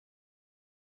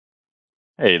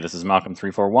Hey, this is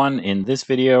Malcolm341. In this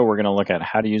video, we're going to look at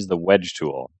how to use the Wedge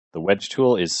tool. The Wedge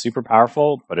tool is super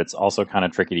powerful, but it's also kind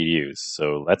of tricky to use.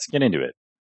 So let's get into it.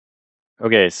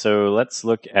 Okay, so let's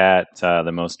look at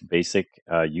the most basic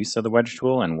use of the Wedge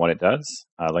tool and what it does.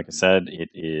 Like I said, it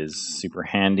is super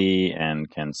handy and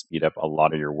can speed up a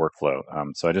lot of your workflow.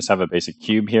 So I just have a basic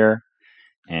cube here.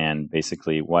 And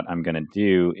basically what I'm going to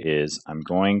do is I'm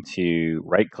going to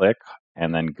right-click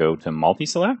and then go to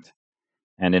multi-select.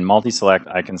 And in multi-select,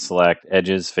 I can select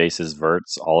edges, faces,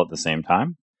 verts all at the same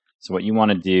time. So what you want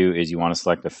to do is you want to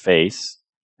select a face,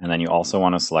 and then you also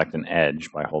want to select an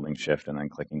edge by holding Shift and then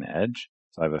clicking the edge.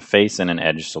 So I have a face and an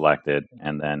edge selected,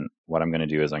 and then what I'm going to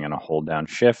do is I'm going to hold down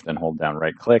Shift and hold down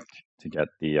right-click to get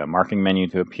the marking menu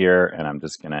to appear, and I'm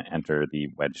just going to enter the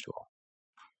Wedge tool.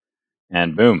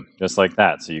 And boom, just like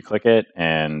that. So you click it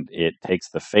and it takes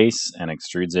the face and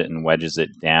extrudes it and wedges it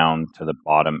down to the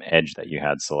bottom edge that you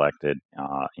had selected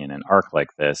in an arc like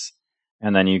this.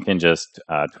 And then you can just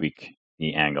tweak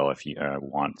the angle if you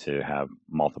want to have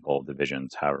multiple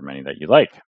divisions, however many that you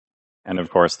like. And of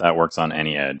course, that works on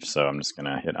any edge. So I'm just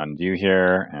going to hit undo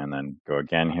here and then go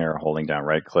again here, holding down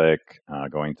right click,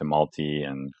 going to multi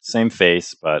and same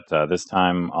face, but this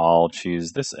time I'll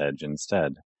choose this edge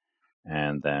instead.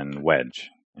 And then wedge.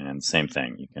 And same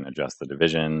thing, you can adjust the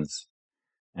divisions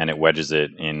and it wedges it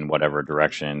in whatever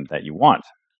direction that you want.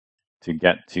 To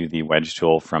get to the wedge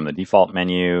tool from the default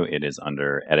menu, it is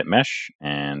under Edit Mesh,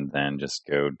 and then just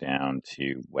go down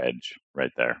to Wedge right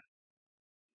there.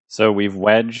 So we've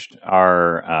wedged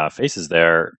our faces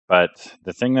there, but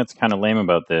the thing that's kind of lame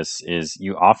about this is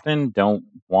you often don't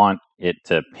want it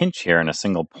to pinch here in a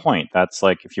single point. That's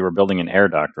like if you were building an air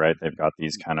duct, right? They've got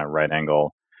these kind of right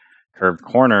angle curved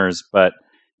corners, but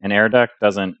an air duct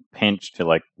doesn't pinch to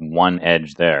like one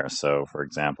edge there. So for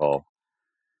example,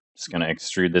 just going to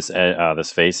extrude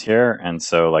this face here. And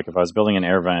so like if I was building an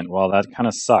air vent, well, that kind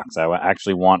of sucks. I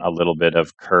actually want a little bit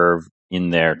of curve in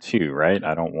there too, right?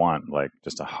 I don't want like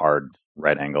just a hard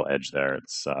right angle edge there.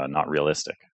 It's not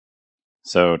realistic.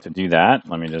 So to do that,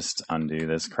 let me just undo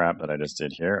this crap that I just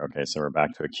did here. Okay, so we're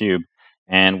back to a cube.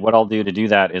 And what I'll do to do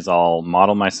that is I'll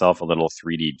model myself a little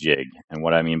 3D jig. And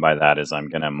what I mean by that is I'm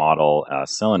going to model a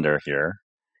cylinder here.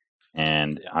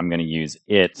 And I'm going to use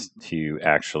it to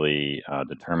actually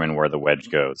determine where the wedge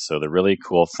goes. So the really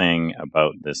cool thing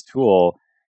about this tool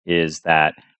is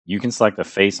that you can select a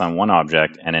face on one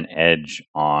object and an edge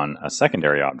on a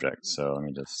secondary object. So let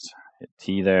me just hit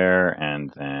T there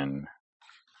and then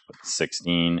put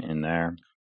 16 in there.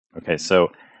 Okay, so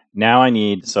now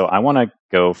I want to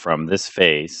go from this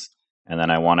face and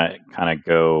then I want to kind of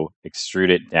go extrude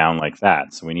it down like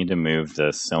that. So we need to move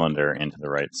the cylinder into the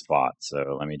right spot.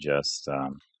 So let me just,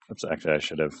 oops, actually I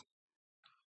should have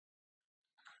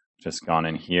just gone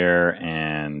in here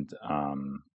and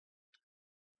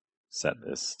set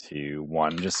this to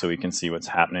 1 just so we can see what's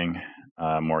happening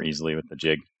more easily with the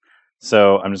jig.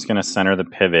 So I'm just going to center the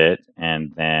pivot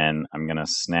and then I'm going to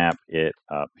snap it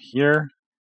up here.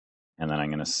 And then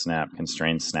I'm going to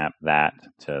constrain snap that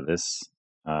to this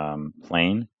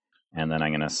plane, and then I'm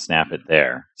going to snap it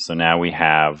there. So now we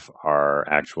have our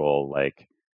actual like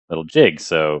little jig.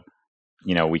 So,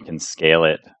 you know, we can scale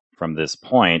it from this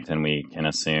point, and we can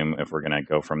assume if we're going to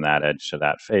go from that edge to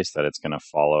that face that it's going to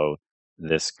follow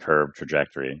this curved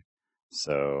trajectory.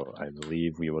 So I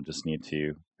believe we will just need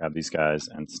to grab these guys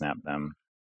and snap them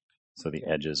so the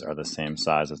edges are the same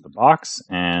size as the box,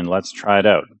 and let's try it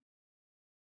out.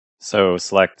 So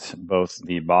select both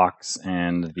the box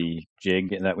and the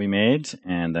jig that we made,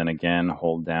 and then again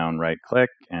hold down right click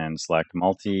and select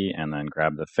multi, and then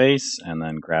grab the face and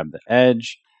then grab the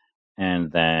edge,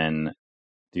 and then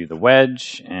do the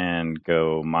wedge and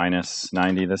go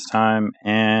 -90 this time.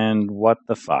 And what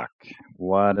the fuck?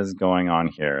 What is going on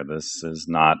here? This is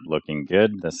not looking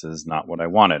good. This is not what I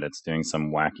wanted. It's doing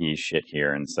some wacky shit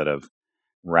here instead of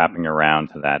wrapping around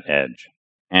to that edge.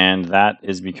 And that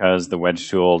is because the wedge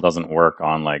tool doesn't work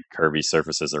on like curvy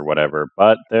surfaces or whatever,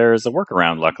 but there's a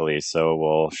workaround luckily. So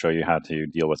we'll show you how to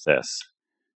deal with this.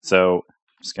 So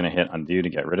I'm just going to hit undo to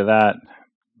get rid of that.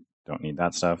 Don't need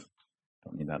that stuff.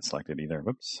 Don't need that selected either.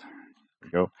 Whoops.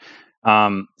 There we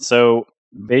go. So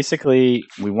basically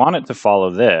we want it to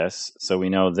follow this. So we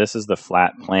know this is the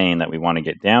flat plane that we want to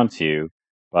get down to,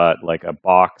 but like a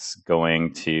box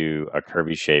going to a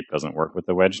curvy shape doesn't work with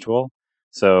the wedge tool.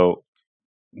 So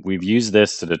we've used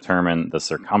this to determine the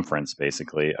circumference,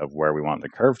 basically, of where we want the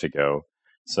curve to go.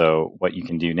 So what you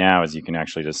can do now is you can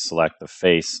actually just select the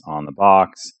face on the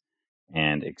box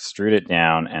and extrude it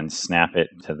down and snap it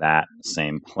to that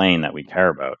same plane that we care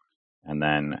about. And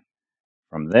then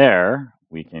from there,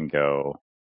 we can go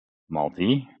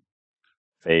multi,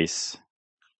 face,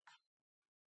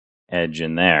 edge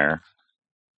in there,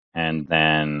 and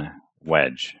then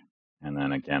wedge. And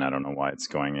then again, I don't know why it's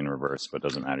going in reverse, but it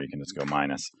doesn't matter. You can just go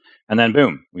minus. And then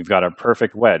boom, we've got a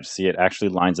perfect wedge. See, it actually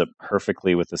lines up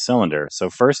perfectly with the cylinder. So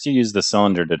first you use the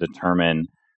cylinder to determine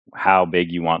how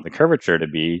big you want the curvature to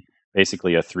be,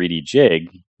 basically a 3D jig.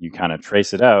 You kind of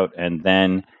trace it out, and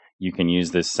then you can use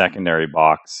this secondary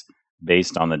box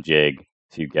based on the jig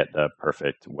to get the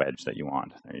perfect wedge that you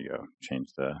want. There you go. Change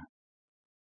the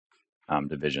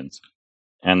divisions.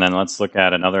 And then let's look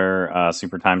at another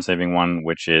super time-saving one,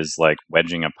 which is like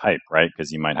wedging a pipe, right?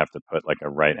 Because you might have to put like a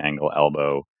right angle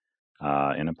elbow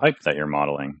in a pipe that you're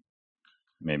modeling,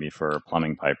 maybe for a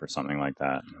plumbing pipe or something like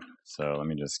that. So let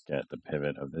me just get the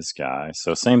pivot of this guy.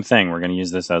 So same thing, we're going to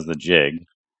use this as the jig.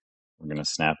 We're going to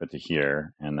snap it to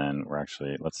here, and then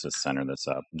let's just center this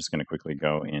up. I'm just going to quickly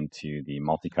go into the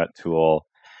multi-cut tool,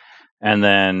 and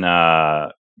then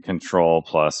Control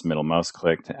plus middle mouse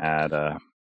click to add a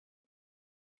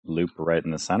loop right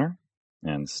in the center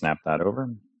and snap that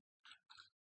over.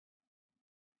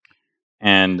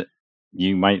 And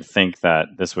you might think that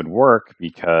this would work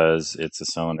because it's a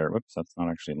cylinder. Whoops, that's not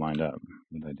actually lined up.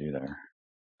 What did I do there?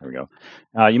 There we go.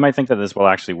 You might think that this will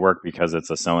actually work because it's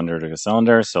a cylinder to a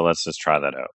cylinder. So let's just try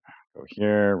that out. Go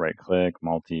here, right click,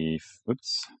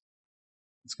 whoops.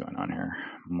 What's going on here?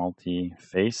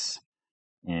 Multi-face.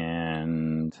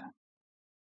 And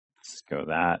let's go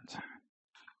that.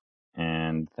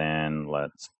 And then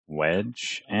let's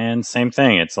wedge. And same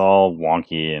thing, it's all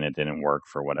wonky and it didn't work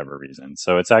for whatever reason.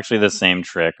 So it's actually the same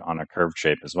trick on a curved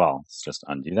shape as well. Let's just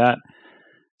undo that.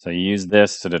 So you use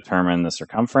this to determine the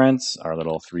circumference, our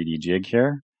little 3D jig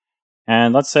here.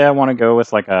 And let's say I want to go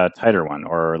with like a tighter one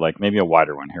or like maybe a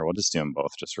wider one here. We'll just do them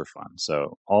both just for fun.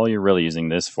 So all you're really using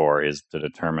this for is to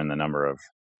determine the number of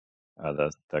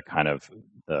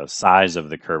the size of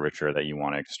the curvature that you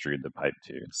want to extrude the pipe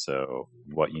to. So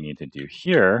what you need to do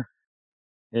here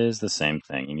is the same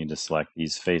thing. You need to select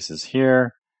these faces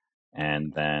here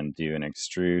and then do an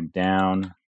extrude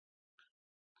down.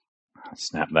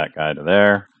 Snap that guy to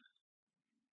there.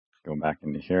 Go back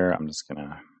into here. I'm just going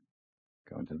to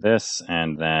go into this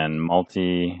and then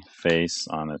multi-face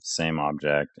on the same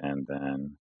object. And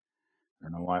then I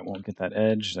don't know why it won't get that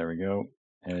edge. There we go.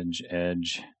 Edge,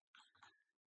 edge.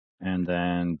 And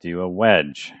then do a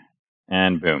wedge.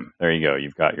 And boom, there you go.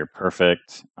 You've got your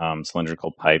perfect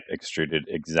cylindrical pipe extruded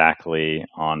exactly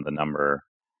on the number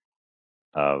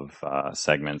of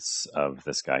segments of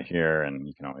this guy here. And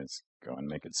you can always go and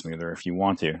make it smoother if you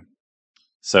want to.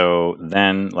 So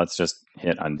then let's just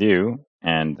hit undo.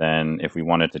 And then if we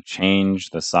wanted to change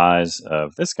the size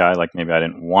of this guy, like maybe I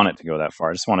didn't want it to go that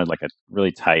far. I just wanted like a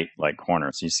really tight like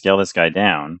corner. So you scale this guy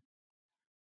down.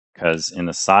 Because in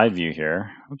the side view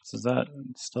here, oops, is that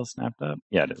still snapped up?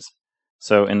 Yeah, it is.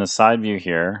 So in the side view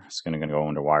here, it's going to go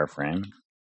into wireframe.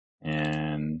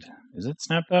 And is it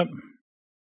snapped up?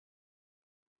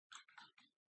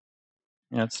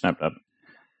 Yeah, it's snapped up.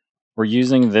 We're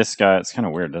using this guy. It's kind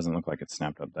of weird. It doesn't look like it's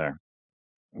snapped up there.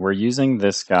 We're using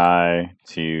this guy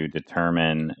to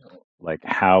determine like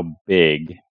how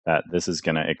big that this is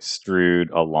going to extrude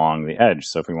along the edge.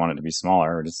 So if we want it to be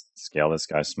smaller, we'll just scale this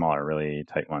guy smaller, really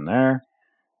tight one there.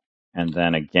 And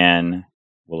then again,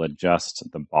 we'll adjust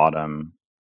the bottom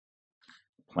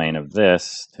plane of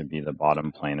this to be the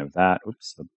bottom plane of that.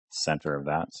 Oops, the center of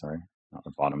that, sorry, not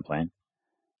the bottom plane.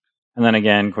 And then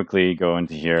again, quickly go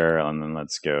into here, and then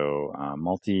let's go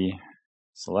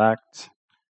multi-select,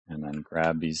 and then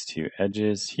grab these two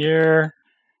edges here,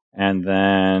 and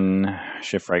then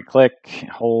shift right click,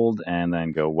 hold, and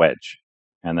then go wedge.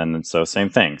 And then, so same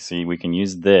thing. See, we can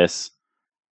use this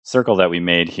circle that we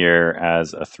made here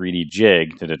as a 3D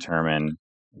jig to determine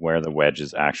where the wedge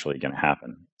is actually going to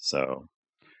happen. So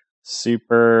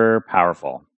super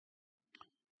powerful.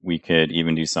 We could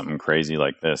even do something crazy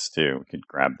like this too. We could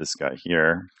grab this guy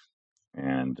here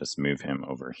and just move him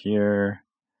over here.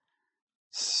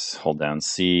 Hold down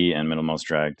C and middle mouse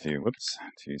drag to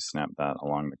snap that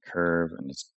along the curve and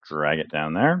just drag it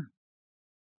down there.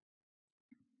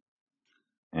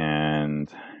 And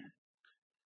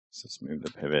let's just move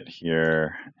the pivot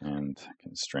here and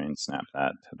constrain snap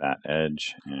that to that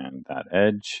edge and that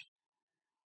edge.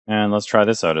 And let's try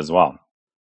this out as well.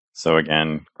 So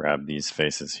again, grab these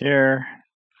faces here.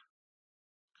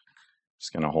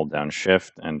 Just going to hold down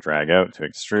Shift and drag out to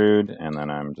extrude. And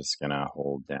then I'm just going to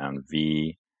hold down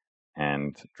V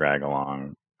and drag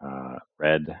along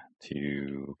red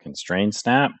to constrain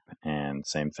snap. And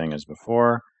same thing as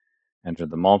before. Enter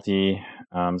the multi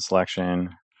selection.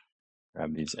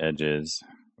 Grab these edges.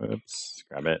 Whoops,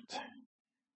 grab it.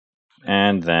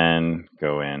 And then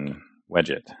go in, wedge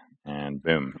it. And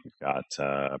boom, you've got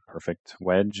a perfect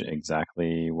wedge,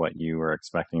 exactly what you were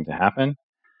expecting to happen.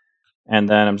 And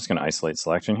then I'm just going to isolate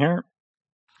selection here.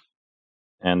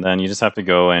 And then you just have to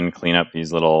go and clean up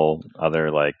these little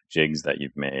other like jigs that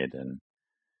you've made. And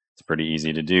it's pretty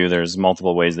easy to do. There's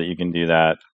multiple ways that you can do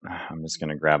that. I'm just going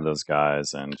to grab those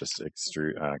guys and just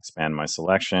expand my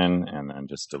selection and then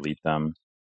just delete them.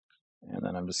 And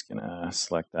then I'm just going to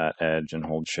select that edge and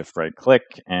hold shift right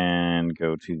click and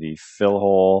go to the fill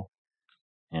hole.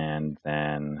 And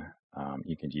then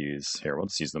you could use, here, we'll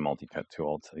just use the multi-cut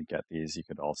tool to get these. You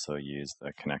could also use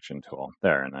the connection tool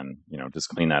there and then, just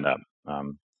clean that up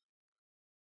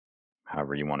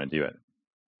however you want to do it.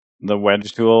 The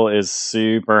wedge tool is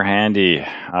super handy.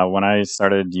 When I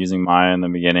started using Maya in the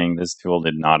beginning, this tool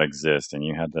did not exist and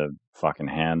you had to fucking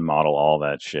hand model all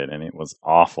that shit and it was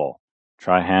awful.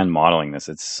 Try hand modeling this.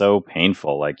 It's so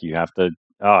painful. Like you have to,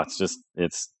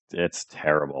 it's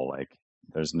terrible. Like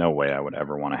there's no way I would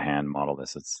ever want to hand model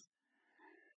this.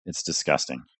 It's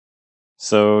disgusting.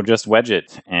 So just wedge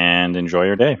it and enjoy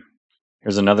your day.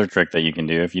 Here's another trick that you can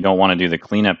do. If you don't want to do the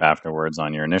cleanup afterwards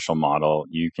on your initial model,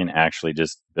 you can actually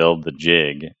just build the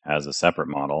jig as a separate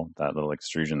model, that little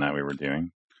extrusion that we were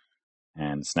doing,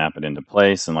 and snap it into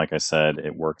place. And like I said,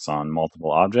 it works on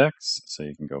multiple objects. So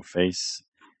you can go face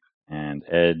and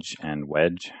edge and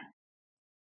wedge,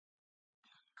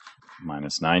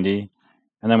 -90.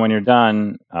 And then when you're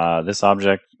done, this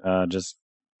object just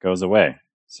goes away.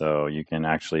 So you can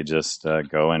actually just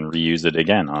go and reuse it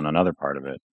again on another part of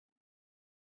it.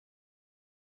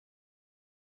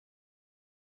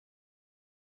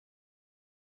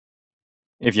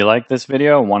 If you like this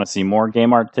video and want to see more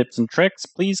game art tips and tricks,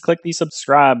 please click the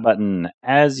subscribe button.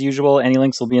 As usual, any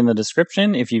links will be in the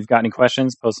description. If you've got any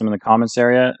questions, post them in the comments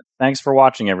area. Thanks for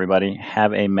watching, everybody.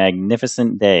 Have a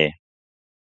magnificent day.